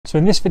So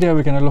in this video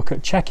we're going to look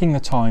at checking the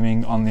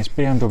timing on this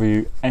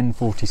BMW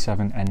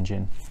N47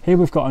 engine. Here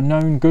we've got a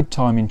known good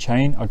timing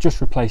chain. I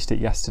just replaced it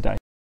yesterday.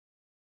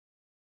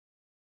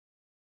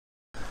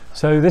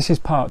 So this is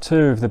part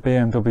 2 of the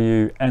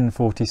BMW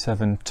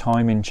N47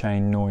 timing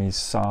chain noise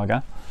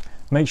saga.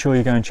 Make sure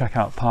you go and check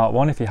out part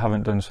 1 if you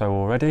haven't done so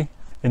already.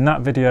 In that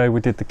video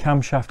we did the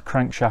camshaft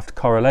crankshaft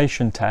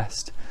correlation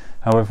test.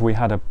 However, we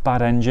had a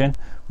bad engine.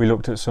 We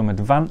looked at some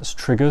advanced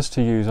triggers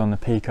to use on the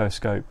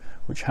PicoScope,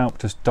 which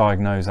helped us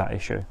diagnose that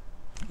issue.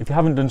 If you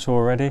haven't done so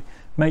already,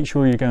 make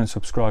sure you go and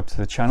subscribe to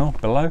the channel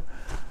below.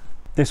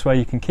 This way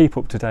you can keep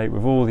up to date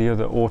with all the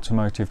other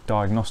automotive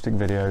diagnostic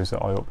videos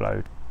that I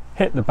upload.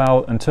 Hit the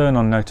bell and turn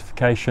on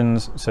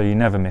notifications so you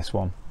never miss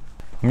one.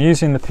 I'm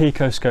using the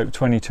PicoScope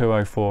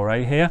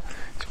 2204A here.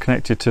 It's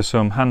connected to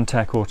some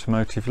Handtech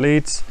automotive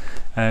leads.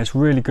 It's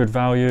really good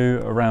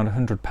value, around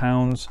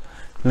 £100.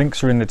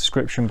 Links are in the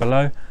description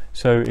below.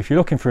 So if you're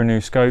looking for a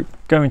new scope,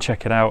 go and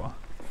check it out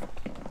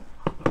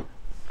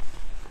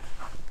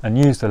and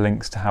use the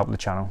links to help the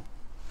channel.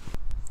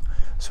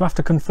 So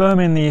after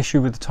confirming the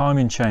issue with the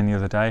timing chain the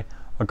other day,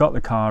 I got the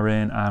car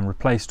in and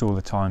replaced all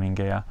the timing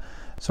gear.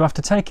 So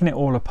after taking it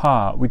all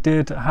apart, we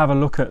did have a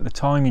look at the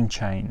timing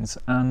chains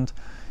and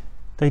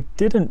they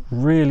didn't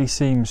really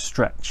seem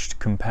stretched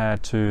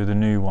compared to the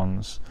new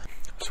ones.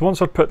 So once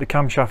I'd put the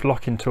camshaft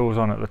locking tools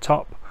on at the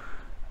top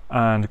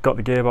and got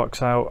the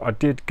gearbox out, I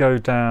did go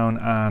down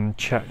and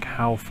check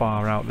how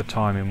far out the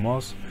timing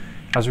was.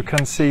 As we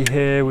can see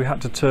here, we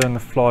had to turn the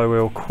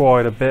flywheel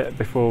quite a bit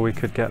before we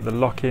could get the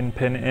lock-in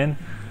pin in.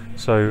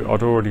 So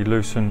I'd already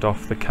loosened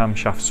off the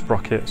camshaft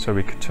sprocket so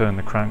we could turn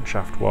the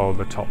crankshaft while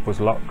the top was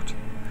locked.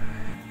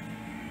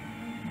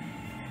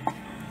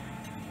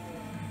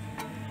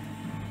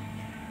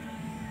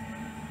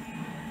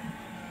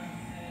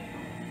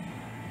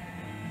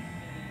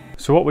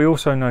 So what we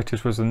also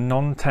noticed was the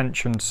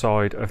non-tensioned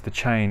side of the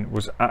chain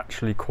was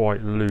actually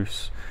quite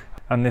loose,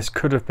 and this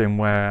could have been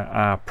where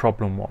our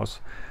problem was.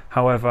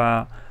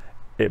 However,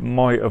 it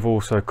might have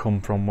also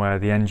come from where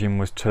the engine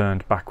was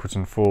turned backwards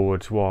and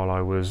forwards while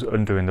I was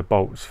undoing the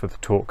bolts for the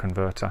torque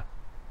converter.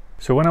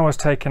 So when I was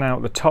taking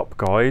out the top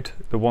guide,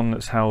 the one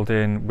that's held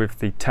in with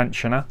the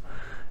tensioner,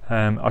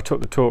 I took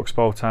the Torx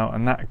bolt out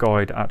and that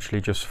guide actually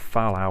just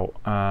fell out,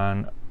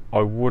 and I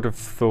would have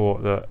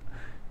thought that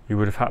you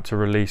would have had to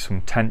release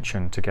some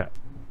tension to get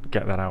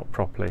that out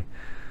properly.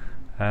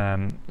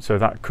 So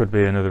that could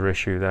be another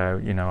issue there.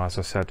 You know, as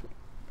I said,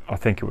 I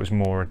think it was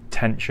more a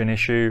tension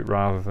issue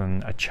rather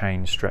than a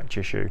chain stretch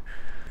issue.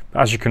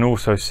 As you can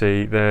also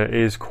see, there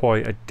is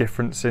quite a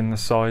difference in the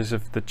size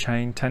of the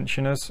chain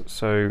tensioners,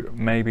 so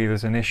maybe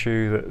there's an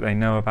issue that they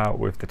know about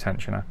with the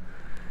tensioner.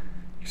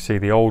 You see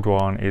the old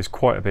one is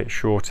quite a bit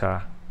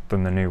shorter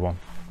than the new one.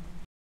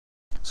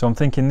 So I'm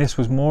thinking this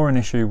was more an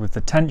issue with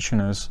the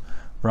tensioners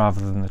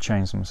rather than the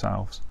chains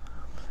themselves.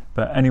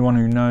 But anyone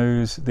who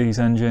knows these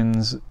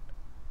engines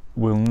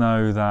will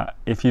know that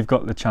if you've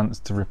got the chance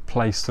to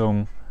replace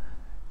them,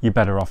 you're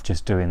better off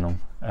just doing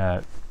them.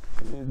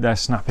 They're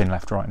snapping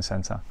left, right and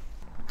centre.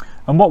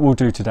 And what we'll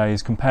do today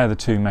is compare the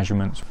two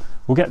measurements.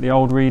 We'll get the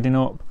old reading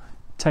up,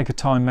 take a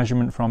time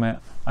measurement from it,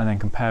 and then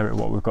compare it with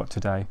what we've got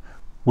today.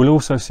 We'll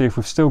also see if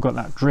we've still got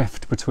that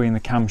drift between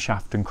the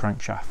camshaft and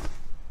crankshaft.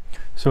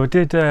 So I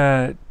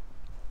did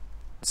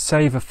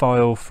save a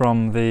file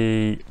from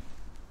the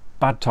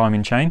bad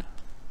timing chain.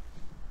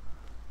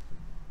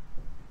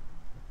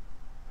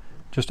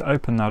 Just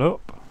open that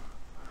up.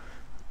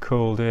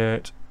 Called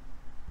it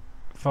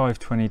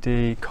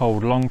 520D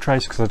cold long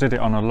trace because I did it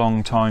on a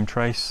long time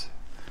trace.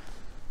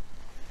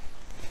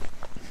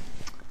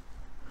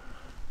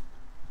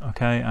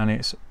 Okay, and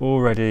it's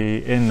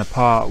already in the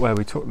part where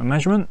we took the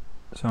measurement,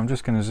 so I'm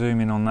just going to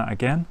zoom in on that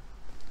again.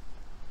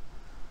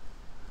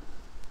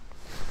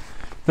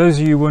 Those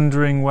of you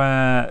wondering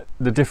where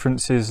the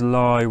differences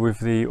lie with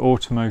the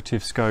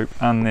automotive scope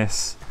and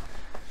this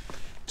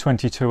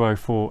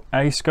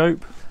 2204A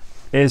scope,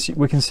 is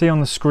we can see on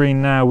the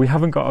screen now we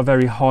haven't got a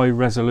very high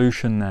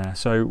resolution there.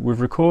 So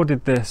we've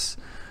recorded this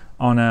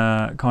on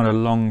a kind of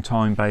long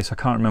time base. I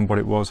can't remember what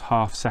it was,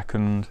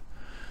 half-second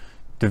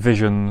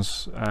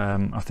divisions,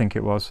 I think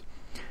it was.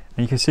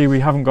 And you can see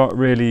we haven't got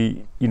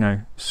really, you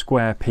know,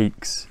 square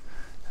peaks.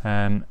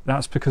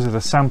 That's because of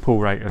the sample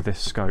rate of this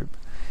scope.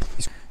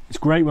 It's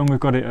great when we've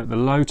got it at the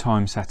low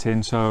time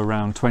setting, so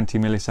around 20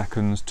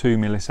 milliseconds, 2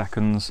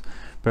 milliseconds,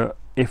 but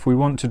if we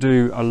want to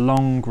do a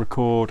long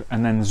record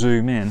and then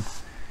zoom in,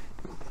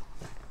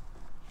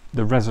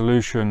 the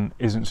resolution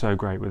isn't so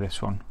great with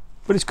this one.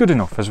 But it's good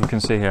enough, as we can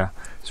see here.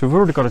 So we've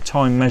already got a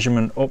time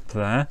measurement up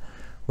there.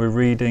 We're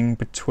reading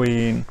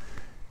between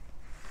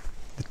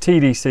the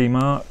TDC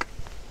mark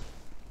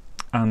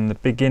and the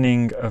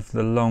beginning of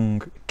the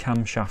long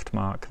camshaft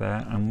mark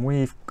there, and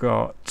we've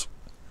got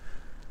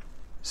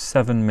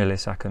 7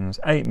 milliseconds,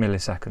 8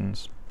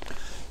 milliseconds.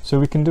 So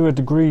we can do a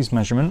degrees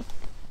measurement.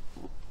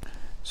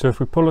 So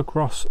if we pull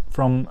across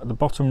from the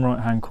bottom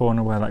right hand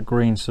corner where that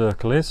green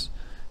circle is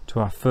to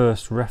our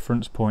first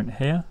reference point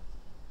here,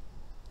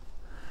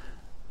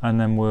 and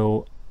then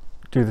we'll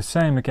do the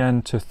same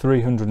again to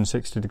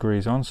 360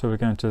 degrees on, so we're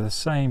going to the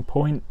same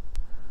point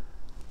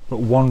but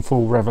one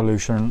full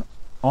revolution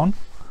on.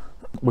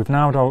 We've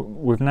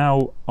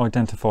now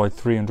identified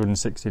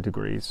 360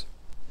 degrees.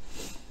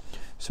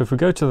 So if we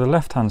go to the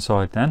left hand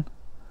side then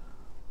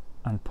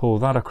and pull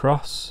that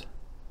across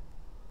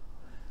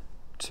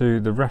to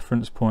the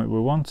reference point we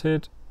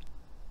wanted,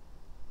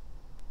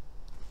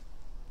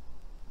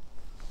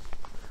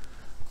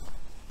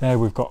 there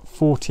we've got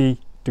 40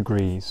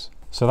 degrees.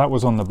 So that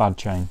was on the bad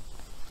chain.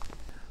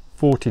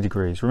 40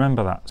 degrees,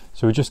 remember that.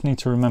 So we just need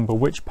to remember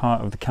which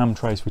part of the cam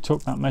trace we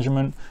took that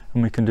measurement,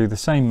 and we can do the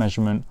same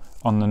measurement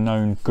on the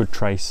known good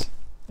trace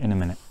in a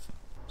minute.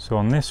 So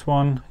on this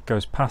one, it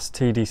goes past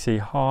TDC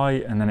high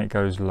and then it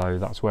goes low.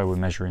 That's where we're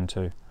measuring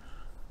to.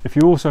 If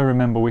you also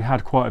remember, we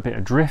had quite a bit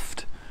of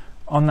drift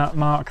on that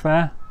mark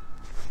there.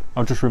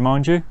 I'll just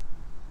remind you.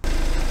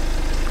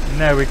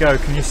 And there we go,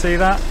 can you see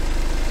that?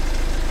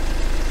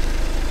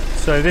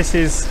 So this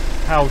is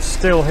how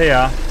still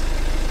here,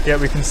 yet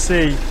we can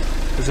see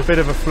there's a bit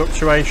of a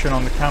fluctuation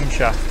on the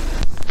camshaft.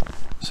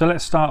 So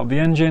let's start up the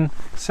engine,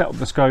 set up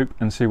the scope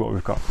and see what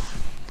we've got.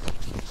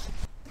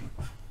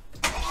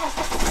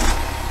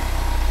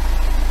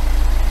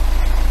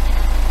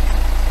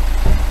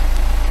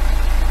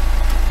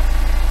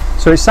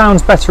 So it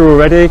sounds better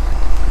already.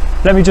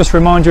 Let me just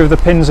remind you of the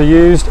pins I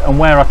used and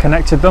where I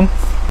connected them.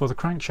 For the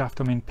crankshaft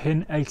I'm in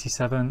pin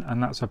 87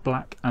 and that's a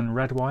black and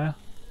red wire.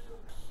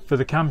 For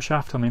the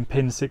camshaft I'm in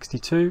pin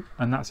 62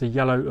 and that's a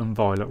yellow and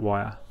violet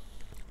wire.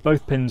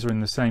 Both pins are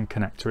in the same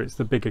connector, it's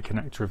the bigger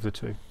connector of the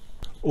two.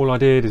 All I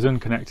did is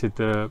unconnected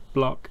the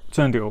block,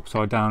 turned it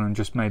upside down and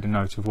just made a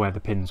note of where the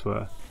pins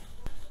were.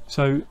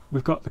 So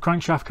we've got the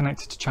crankshaft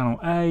connected to channel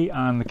A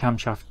and the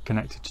camshaft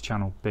connected to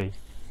channel B.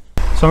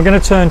 So I'm going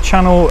to turn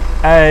channel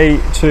A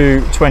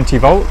to 20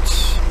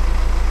 volts.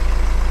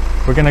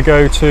 We're going to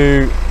go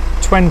to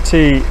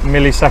 20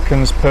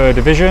 milliseconds per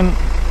division.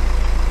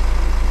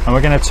 And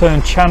we're going to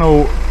turn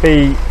channel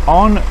B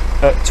on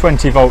at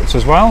 20 volts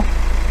as well.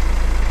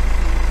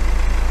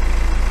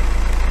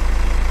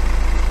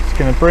 Just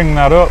going to bring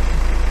that up.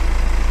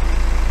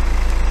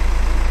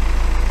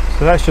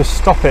 So let's just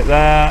stop it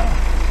there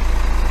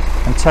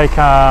and take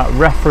our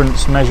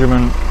reference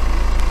measurement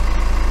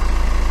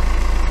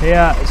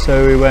here.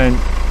 So we went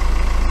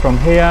from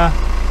here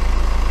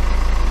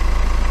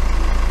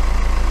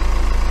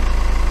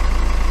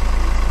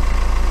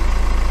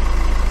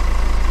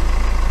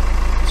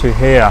to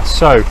here.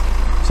 So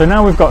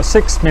now we've got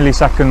 6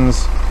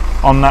 milliseconds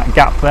on that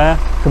gap there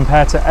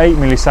compared to 8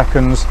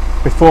 milliseconds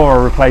before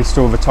I replaced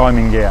all the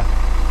timing gear.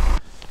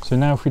 So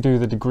now if we do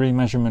the degree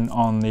measurement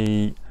on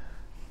the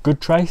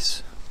good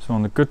trace, so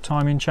on the good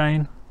timing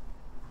chain,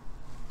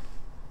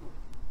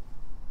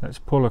 let's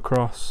pull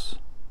across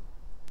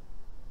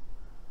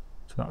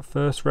to that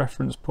first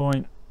reference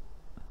point.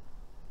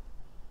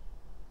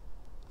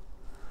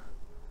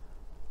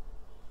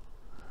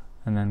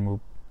 And then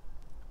we'll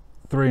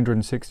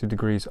 360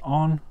 degrees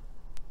on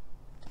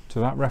to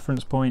that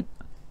reference point,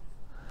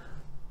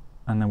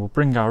 and then we'll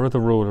bring our other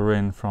ruler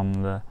in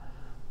from the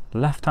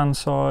left hand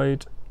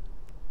side,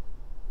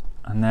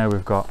 and there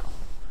we've got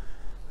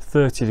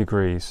 30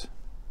 degrees.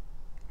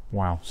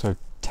 Wow, so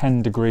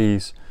 10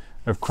 degrees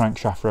of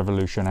crankshaft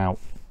revolution out.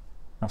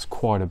 That's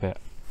quite a bit.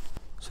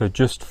 So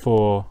just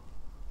for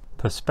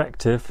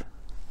perspective,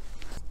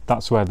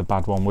 that's where the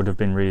bad one would have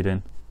been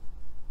reading.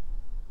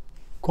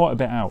 Quite a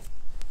bit out.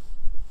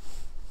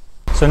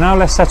 So now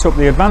let's set up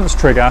the advanced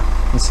trigger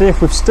and see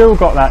if we've still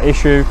got that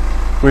issue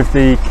with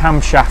the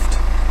camshaft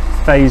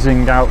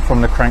phasing out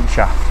from the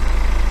crankshaft.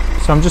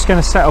 So I'm just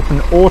going to set up an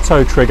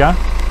auto trigger.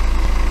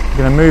 I'm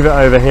going to move it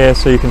over here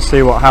so you can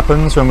see what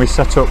happens when we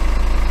set up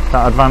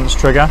that advanced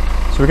trigger.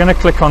 So we're going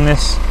to click on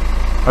this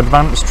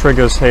advanced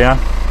triggers here.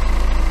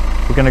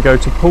 We're going to go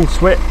to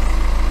pulse width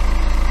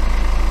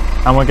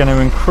and we're going to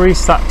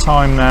increase that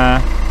time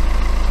there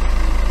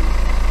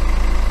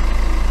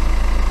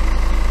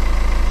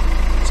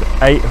to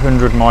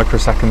 800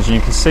 microseconds, and you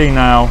can see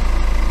now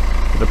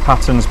that the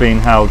pattern's being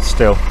held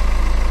still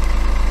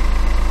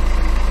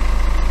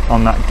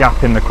on that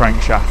gap in the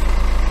crankshaft.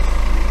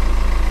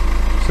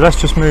 So let's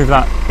just move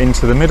that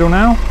into the middle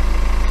now,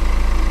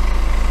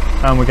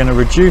 and we're going to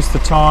reduce the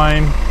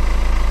time.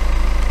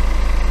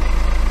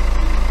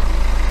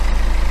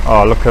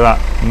 Oh, look at that,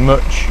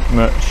 much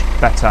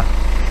better.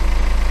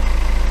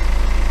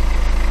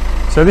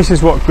 So this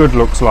is what good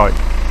looks like.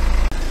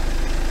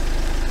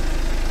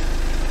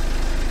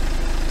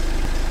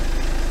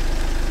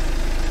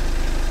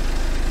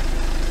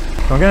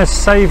 I'm going to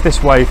save this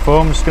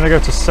waveform. I'm just going to go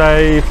to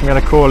save. I'm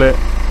going to call it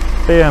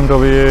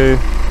BMW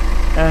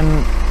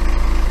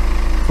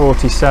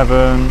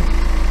N47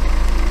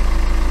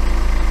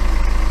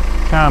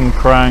 cam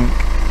crank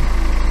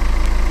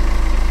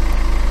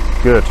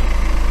good.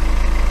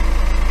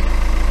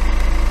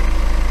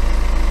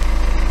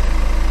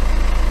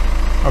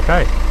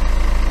 Okay,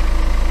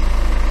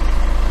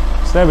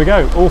 so there we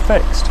go, all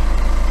fixed.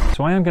 So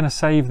So I am going to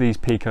save these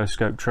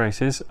PicoScope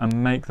traces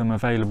and make them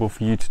available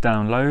for you to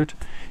download.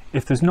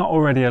 If there's not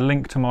already a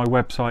link to my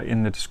website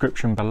in the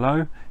description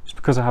below, it's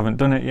because I haven't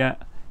done it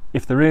yet.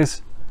 If there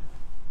is,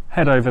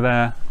 head over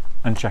there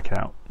and check it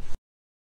out.